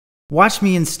Watch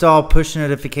me install push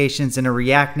notifications in a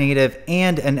React Native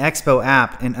and an Expo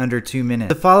app in under 2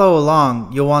 minutes. To follow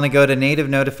along, you'll want to go to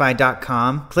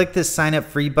nativenotify.com, click this sign up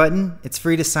free button. It's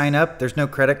free to sign up, there's no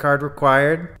credit card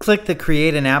required. Click the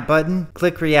create an app button,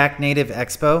 click React Native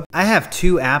Expo. I have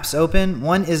two apps open.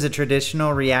 One is a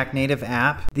traditional React Native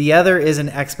app. The other is an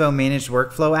Expo managed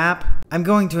workflow app. I'm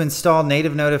going to install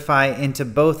Native Notify into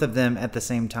both of them at the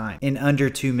same time in under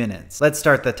 2 minutes. Let's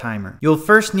start the timer. You'll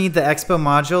first need the Expo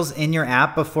modules in your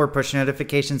app before push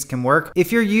notifications can work.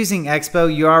 If you're using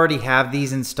Expo, you already have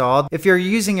these installed. If you're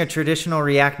using a traditional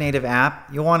React Native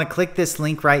app, you'll want to click this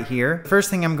link right here. First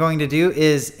thing I'm going to do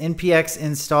is npx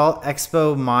install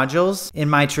Expo modules in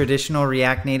my traditional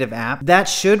React Native app. That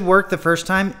should work the first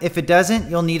time. If it doesn't,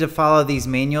 you'll need to follow these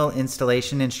manual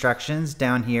installation instructions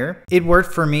down here. It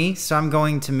worked for me, so I'm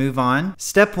going to move on.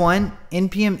 Step 1,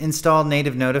 npm install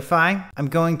Native Notify. I'm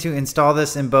going to install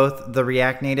this in both the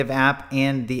React Native app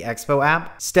and the Expo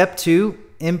app. Step 2,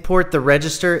 import the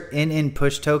register in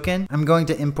push token. I'm going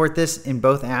to import this in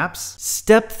both apps.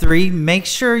 Step 3, make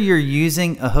sure you're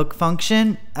using a hook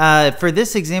function. For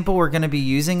this example, we're going to be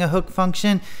using a hook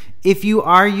function. If you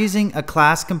are using a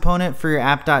class component for your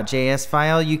app.js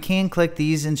file, you can click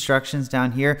these instructions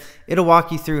down here. It'll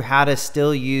walk you through how to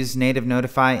still use Native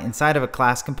Notify inside of a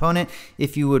class component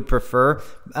if you would prefer,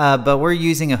 but we're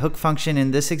using a hook function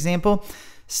in this example.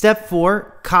 Step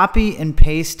 4, copy and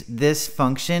paste this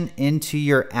function into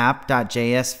your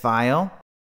app.js file.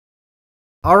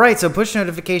 Alright, so push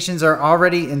notifications are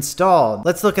already installed.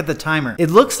 Let's look at the timer.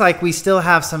 It looks like we still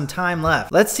have some time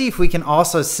left. Let's see if we can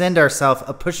also send ourselves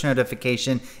a push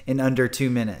notification in under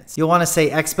 2 minutes. You'll want to say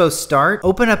Expo start,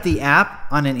 open up the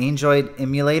app on an Android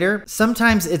emulator.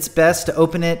 Sometimes it's best to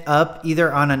open it up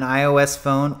either on an iOS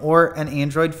phone or an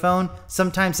Android phone.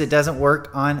 Sometimes it doesn't work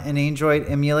on an Android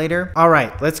emulator.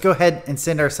 Alright, let's go ahead and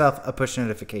send ourselves a push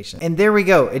notification. And there we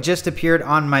go, it just appeared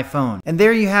on my phone. And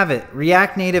there you have it,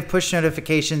 React Native push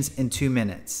notifications in 2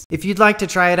 minutes. If you'd like to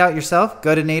try it out yourself,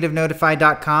 go to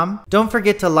nativenotify.com. Don't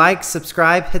forget to like,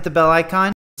 subscribe, hit the bell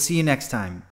icon. See you next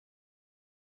time.